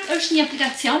 Poshmark është një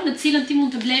aplikacion në cilën ti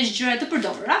mund të blesh gjëra të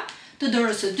përdorura, të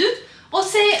dorës së dytë,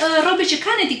 ose robe që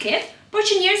kanë etiket, por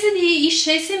që njerëzit i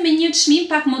shesin me një çmim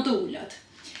pak më të ulët.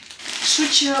 Kështu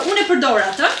që unë e përdor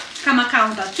atë, kam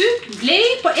account aty, blej,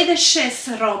 po edhe shes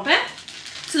robe,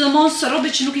 sidomos robe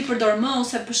që nuk i përdor më,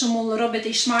 ose për shembull robet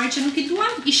e Tjmaxx që nuk i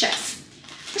duam, i shes.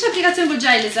 Është aplikacion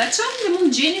goxha i lezetshëm dhe mund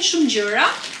të gjeni shumë gjëra,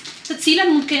 të cilat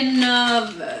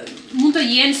mund të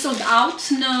jenë sold out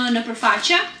në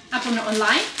përfaqe apo në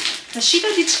online. Të shita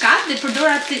diçka dhe përdor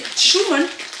atë shumën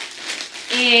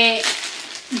e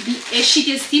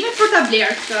shitjes time për ta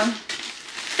bler këtë.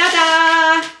 Tada!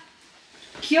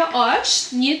 Kjo është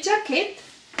një xhaket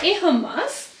e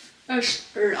HMS,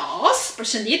 është roz,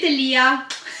 përshëndetje Lia.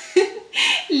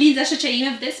 Linda shoqja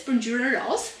ime vdes për ngjyrën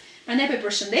roz, prandaj po e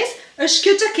përshëndes. Është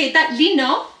kjo xhaketa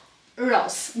lino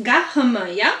roz nga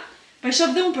HM-ja. Po e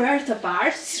shoh dhe unë për herë të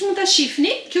parë, si mund ta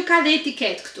shihni, kjo ka dhe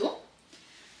etiket këtu.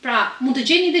 Pra, mund të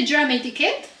gjeni dhe gjëra me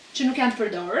etiket që nuk janë të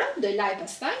përdorura, do i laj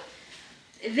pastaj.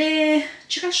 Dhe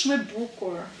që ka shumë e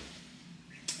bukur.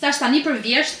 Tash tani për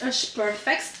vjesht është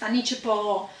perfect, tani që po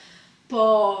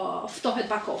ftohet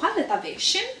pa koha dhe ta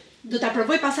veshim. Do ta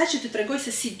provoj pasaj që t'ju tregoj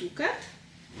se si duket.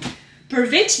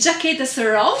 Përveç xhaketës së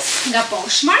roz nga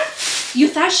Poshmark, ju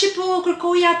thash që po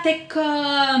kërkoja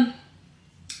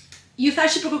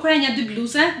një 2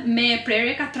 bluze me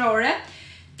prerje katrore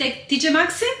tek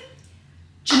Tjmaxx,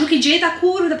 që nuk i gjeta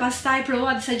kur dhe pastaj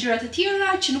provova disa gjëra të tjera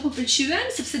që nuk më pëlqyen,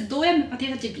 sepse doja me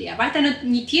patjetër t'i bleja. Vajta në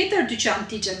një tjetër dyqan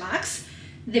Tjmaxx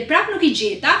dhe prap nuk i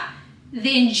gjeta,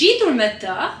 dhe ngjitur me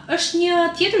të është një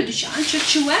tjetër dyqan që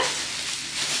quhet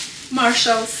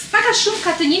Marshalls. Paka shumë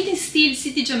ka të njëjtin stil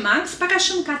si Tjmaxx, paka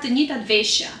shumë ka të njëjtat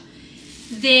veshja.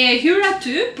 Dhe hyr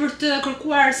aty për të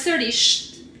kërkuar sërish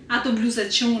ato bluzet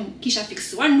që unë kisha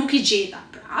fiksuar, nuk i gjeta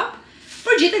prap,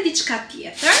 por gjeta diçka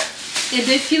tjetër. E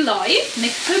do i filloj me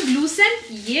këtë bluzen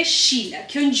jeshile.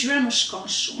 Kjo ngjyra më shkon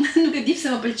shumë. Nuk e di pse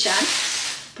më pëlqen,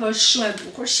 po është shumë e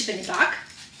bukur, shiheni pak.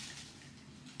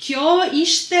 Kjo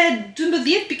ishte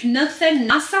 12.90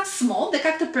 nasa small dhe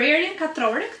ka këtë prerjen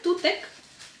katrore këtu tek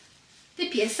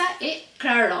pjesa e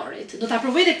krarorit. Do ta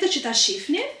provoj edhe këtë që ta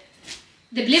shihni.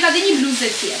 Dhe bleva dhe një bluzë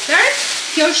tjetër.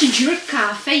 Kjo është ngjyrë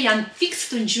kafe, janë fiks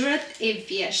të ngjyrat e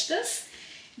vjeshtës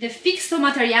dhe fiks të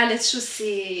materialet kështu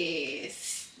si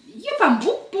jo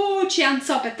pambuk, po që janë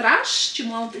copë trash, që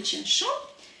mua më pëlqen shumë.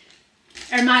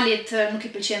 Ermalit nuk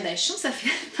i pëlqen dhe shumë, sa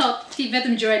thot ti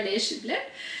vetëm gjëra leshit ble.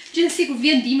 Gjithsesi kur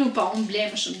vjen dimri, po unë blej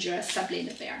më shumë gjëra sa blej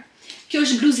në verë. Kjo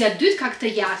është bluzja dytë, ka këtë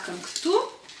jakën këtu.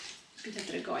 Pi të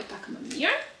tregoj pak më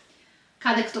mirë. Ka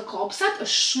dhe këto kopsat,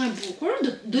 është shumë e bukur.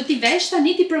 Do t'i vesh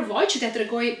tani t'i provoj që t'ja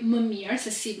tregoj më mirë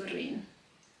se si më rrinë.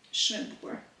 Shumë e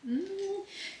bukur.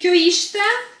 Kjo ishte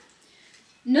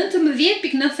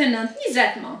 19.99,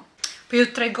 20 më. Po ju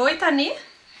tregoj tani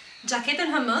xhaketën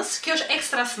HMS, kjo është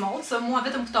extra small, se mua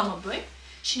vetëm këto më bëj.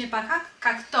 Shihni pak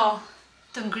ka këto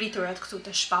të ngriturat këtu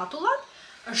të shpatullat.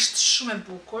 Është shumë e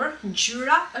bukur,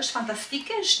 ngjyra është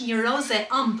fantastike, është një roze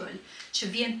ëmbël që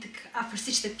vjen tek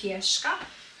afërsisht te pjeshka.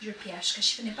 Ngjyrë pjeshka,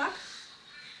 shihni pak.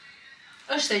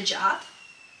 Është e gjatë.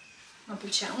 Më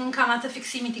pëlqen. Unë kam atë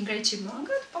fiksimin të ngreqi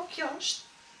mëngët, po kjo është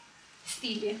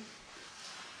stili.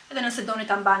 Edhe nëse doni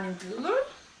ta mbani mbyllur.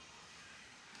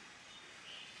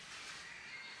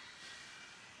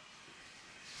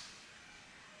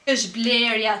 Kjo është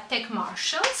blerja tek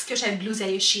Marshalls. Kjo është e bluzja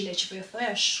jeshile që po ju thoja,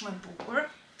 është shumë e bukur.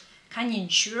 Ka një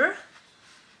ngjyrë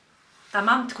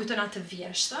tamam të kujton atë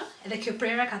vjeshtën. Edhe kjo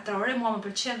prerje katrore mua më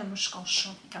pëlqen dhe më shkon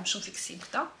shumë. Kam shumë fiksim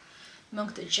këto.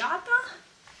 Mëngë të gjata,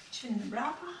 që vjen në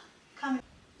brapa. Kam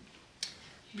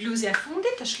bluzja e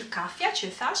fundit është kjo kafja që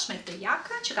ju thash me këtë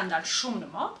jakë që ka ndalë shumë në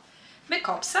modë, me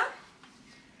kopsa.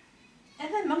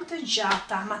 Edhe mëngë të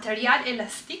gjata, material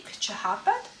elastik që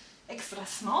hapet, extra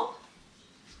small.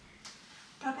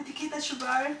 Prap etiketa që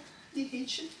barë, di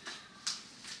heqin.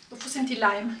 Do fusim t'i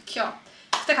lajmë, kjo.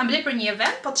 Këtë kam blej për një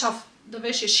event, po të qof do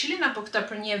vesh jeshilin apo këtë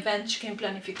për një event që kemi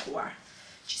planifikuar.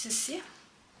 Qësesi,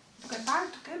 duke parë,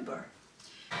 duke bërë.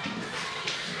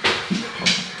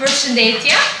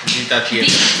 Përshëndetje. Dita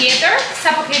tjetër. Sa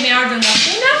po kemi ardhur nga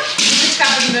puna, diçka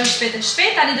po të bëjmë shpejt e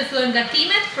shpejt, tani do fillojmë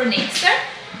gatimet për nesër.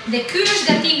 Dhe ky është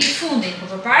gatimi i fundit, por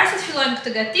përpara se të fillojmë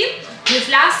këtë gatim, do ju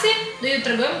flasim, do ju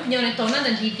tregojmë opinionet tona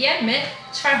në lidhje me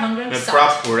çfarë hëngrëm sot. Me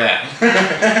prap pure.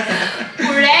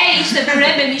 Pure ishte pure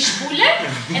me mish pule,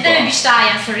 edhe me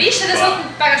bishtaja sërish, edhe sot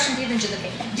pak a shumë tjetër gjë të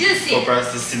kemi. Gjithsesi. Po pra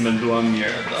se si menduam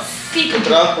mirë ata. Si të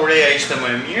Pra pureja ishte më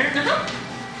e mirë.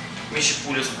 Mishi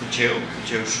pulës pëlqeu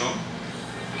shumë.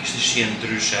 Kishte shije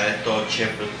ndryshe, ato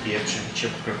qepë të jepshin,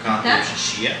 qepë kërkante ishin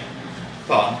shije.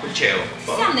 Po, më pëlqeu.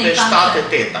 Po, te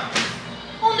 7-8.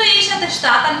 Unë do isha te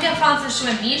 7, nuk e Francën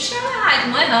shumë e mishë, hajtë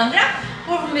më e hëngra,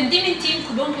 por për mendimin tim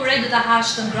ku bën pure do ta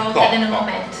hash të ngrohtë edhe në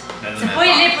moment. Se po i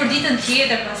le për ditën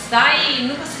tjetër, pastaj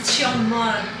nuk ose të shion më,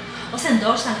 ose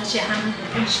ndoshta nga që e hanë në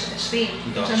prishtë të shpi,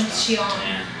 që në të shion,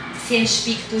 si e në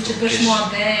shpi këtu që të bësh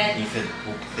muhabet. Një fet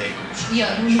buk teku. Jo,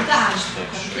 nuk ta hash.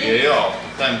 Jo,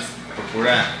 them për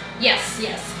pure. Yes.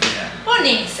 Po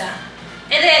nisa.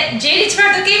 Edhe gjeli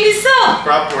çfarë do kemi sot?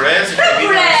 Pra pure, si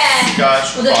Klevina ka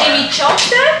shumë. Do kemi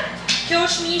qofte. Kjo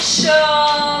është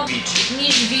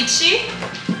mish viçi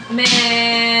me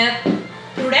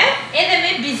pure edhe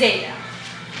me bizela.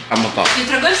 Ju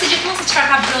tregojmë si gjithmonë se çfarë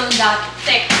ka brenda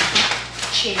tek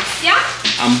qesja.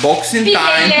 Unboxing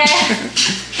time.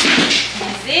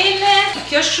 Bizele.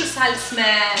 Kjo është kështu salsë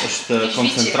me është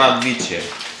koncentrat viçi.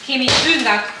 Kemi 2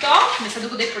 nga këto, me sa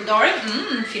duket e përdorim,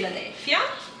 Philadelphia.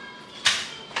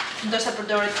 Ndoshta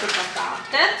përdoret për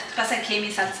patatet, pastaj kemi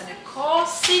salsën e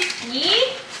kosit,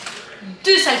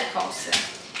 2 saltë kose.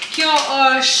 Kjo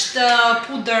është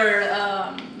pudër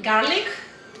garlic.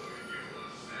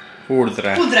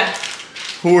 Hurdre.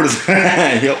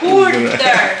 Jo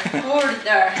Hurdre.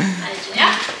 Ajde, ja.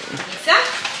 Nisa.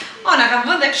 Na kam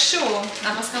vënë dhe kështu,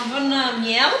 na pas kam vënë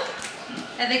miell.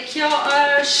 Edhe kjo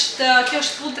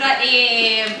është pudra e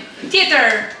tjetër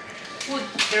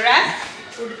pudra.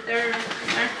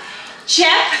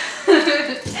 Qep.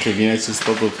 Klevina që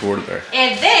s'to të pudër.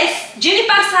 Edhe, gjeni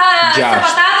pak sa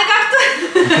patate ka këtu?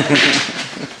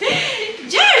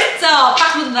 Gjerë,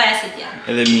 pak më të mëdha se tja.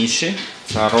 Edhe mishi,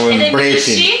 sa harrojmë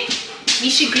bretin.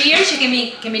 Mishi kryer që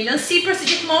kemi lënë sipër si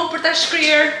gjithmonë për ta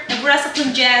shkryer, e bura sa të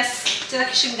mëngjes, që ta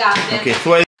kishim gati. Okej,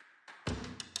 thuaj.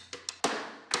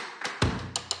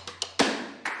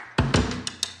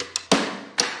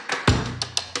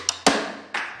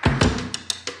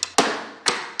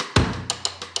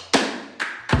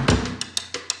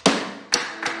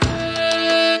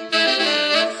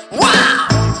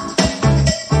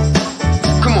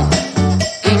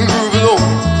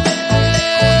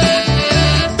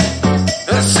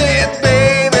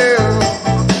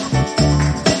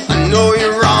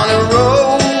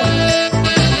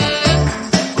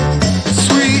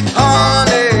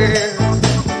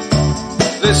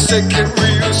 Take it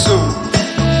real soon.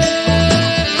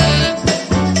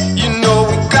 You know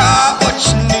we got what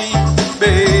you need,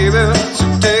 baby. So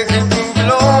take it, move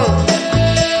along.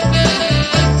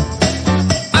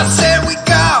 I said we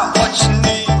got what you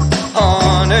need,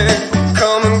 honey.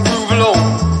 Come and groove along.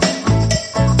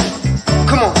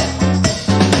 Come on.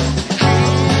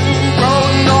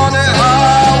 Rolling on the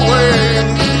highway,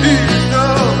 beat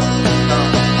up.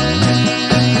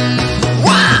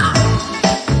 Wow.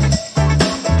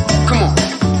 Come on,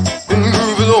 and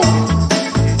move along.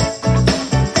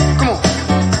 Come on,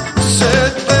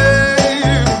 said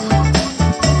babe.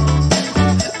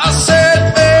 I said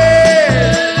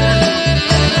babe.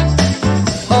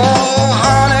 Oh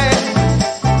honey,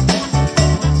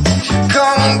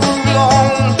 come and move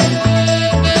along.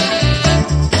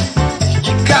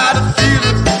 You gotta feel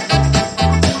it,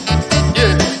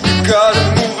 yeah. You gotta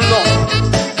move along.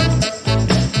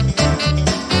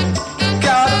 You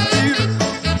gotta feel it.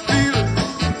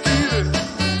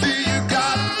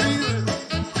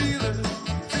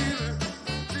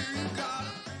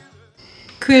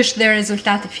 Ky është dhe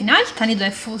rezultati final, tani do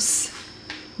e fus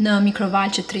në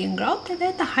mikrovalë që të rrinë ngrohtë edhe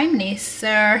ta hajmë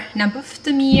nesër. Na bëf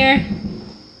të mirë.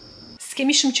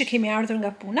 S'kemi shumë që kemi ardhur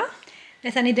nga puna,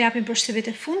 dhe tani do japim përshtypjet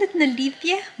e fundit në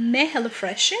lidhje me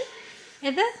HelloFreshin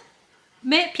edhe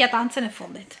me pjatancën e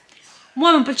fundit.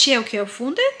 Mua më pëlqeu kjo e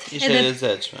fundit. Ishte e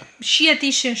lezetshme. Shijet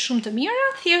ishin shumë të mira,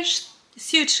 thjesht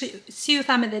si ju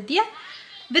tham edhe dje,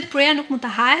 vetë pureja nuk mund të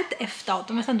hahet e ftohtë,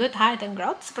 domethënë duhet të hahet e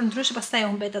ngrohtë, sepse ndryshe pastaj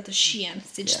u mbet atë shijen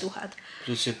siç duhet.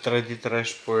 Plus që 3 ditë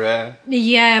rresh pure.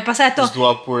 Pastaj ato.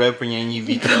 S'dua pure për një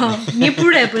vit. Një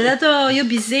pure, por ato jo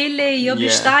bizele, jo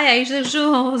bishtaja, ishte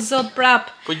kështu zot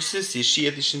prap. Po gjithsesi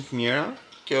shijet ishin të mira.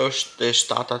 Kjo është e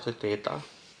 7-8.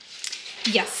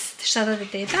 Yes,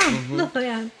 7-8. Do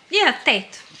thoya,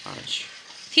 8. Aq.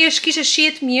 Thjesht kishe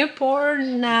shihet mirë, por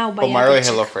na u bajat. Po marroj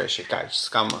HelloFresh, kaq,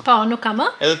 s'ka më. Po, nuk ka më.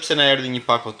 Edhe pse na erdhi një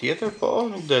pako tjetër, po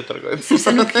nuk do e tregoj.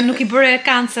 Sepse nuk i bëre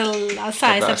cancel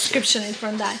asaj subscriptionit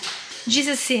prandaj.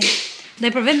 Gjithsesi,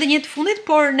 do e përvend një të fundit,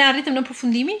 por ne arritëm në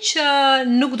përfundimin që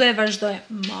nuk do e vazhdoj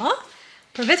më,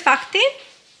 për vetë faktin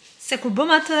Se kur bëm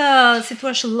atë, si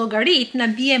thua, llogarit, na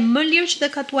bie më lirë që të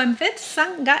gatuajmë vetë sa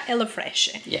nga HelloFresh.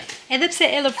 Edhe pse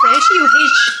HelloFresh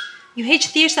ju heq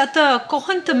thjesht atë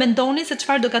kohën të mendoni se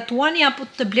çfarë do gatuani apo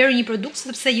të blerë një produkt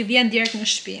sepse ju vjen direkt në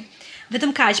shtëpi.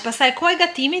 Vetëm kaq, pastaj koha e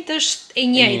gatimit është e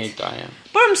njëjtë.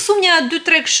 Por mësum një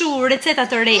 2-3 kështu receta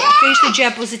të reja. Kjo ishte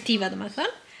gjëja pozitive,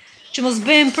 domethënë. Që mos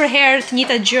bëjmë për herë të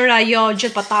njëjta gjëra, jo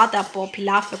gjatë patate apo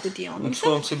pilafe ku diun. Më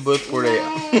thonë si bëhet pureja.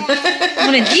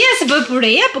 Unë e di se bëhet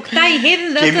pureja, por këta I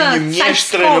hedhin dhe atë. Kemi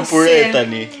mjeshtre në pure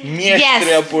tani.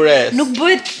 Mjeshtre e pures.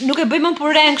 Nuk e bëjmë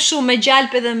puren kështu me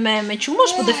gjalp edhe me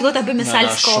qumësh, por do filloj ta bëj me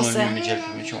salcë kose. Shumë me gjalp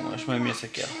me qumësh, është më mirë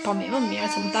se kjo. Po më mirë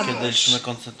se mund ta bëj. Kjo del shumë e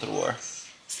koncentruar.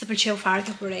 S'të pëlqeu fare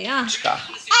kjo pureja? Çka?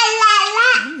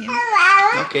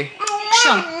 Okej.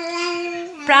 Shumë.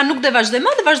 Pra nuk do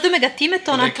vazhdojmë, do vazhdojmë me gatimet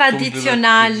tona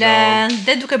tradicionale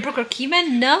dhe duke bërë kërkime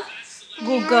në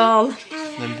Google.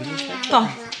 Po,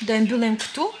 do e mbyllim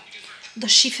këtu. Do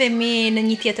shifemi në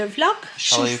një tjetër vlog.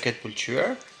 Inshallah ju ketë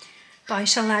pëlqyer. Po,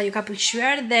 inshallah ju ka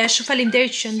pëlqyer dhe shumë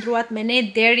faleminderit që ndruat me ne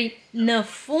deri në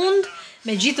fund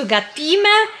me gjithë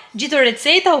gatime, gjithë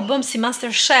receta u bëm si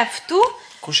master chef këtu.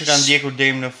 Kush e ka ndjekur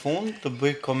deri në fund, të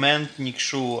bëj koment një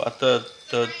kështu atë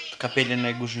të kapelen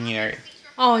e guzhinieri.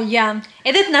 Oh, ja.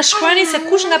 Edhe të na shkruani se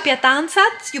kush nga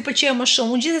pjatancat ju pëlqeu më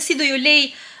shumë. Unë gjithsesi do ju lej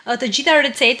të gjitha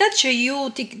recetat që ju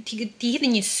ti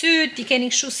hidhni një sy, ti keni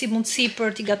kështu si mundësi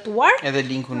për t'i gatuar. Edhe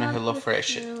linkun e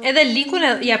HelloFresh-it. Edhe linkun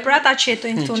ja për ata që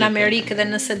jetojnë këtu në Amerikë dhe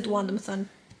nëse duan, domethënë,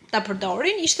 ta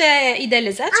përdorin. Ishte ide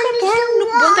lezetshme, por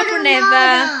nuk bënte për neve.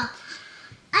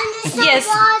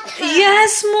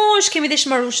 Yes, mosh, kemi dhe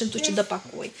shmarushën tu që do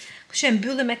pakuj. Kështu e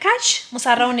mbyllim me kaq, mos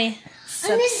harroni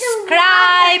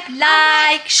subscribe,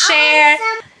 like, share.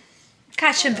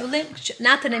 Kaq që mbyllim,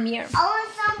 natën e mirë.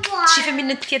 Shifemi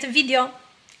në tjetër video.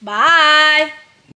 Bye!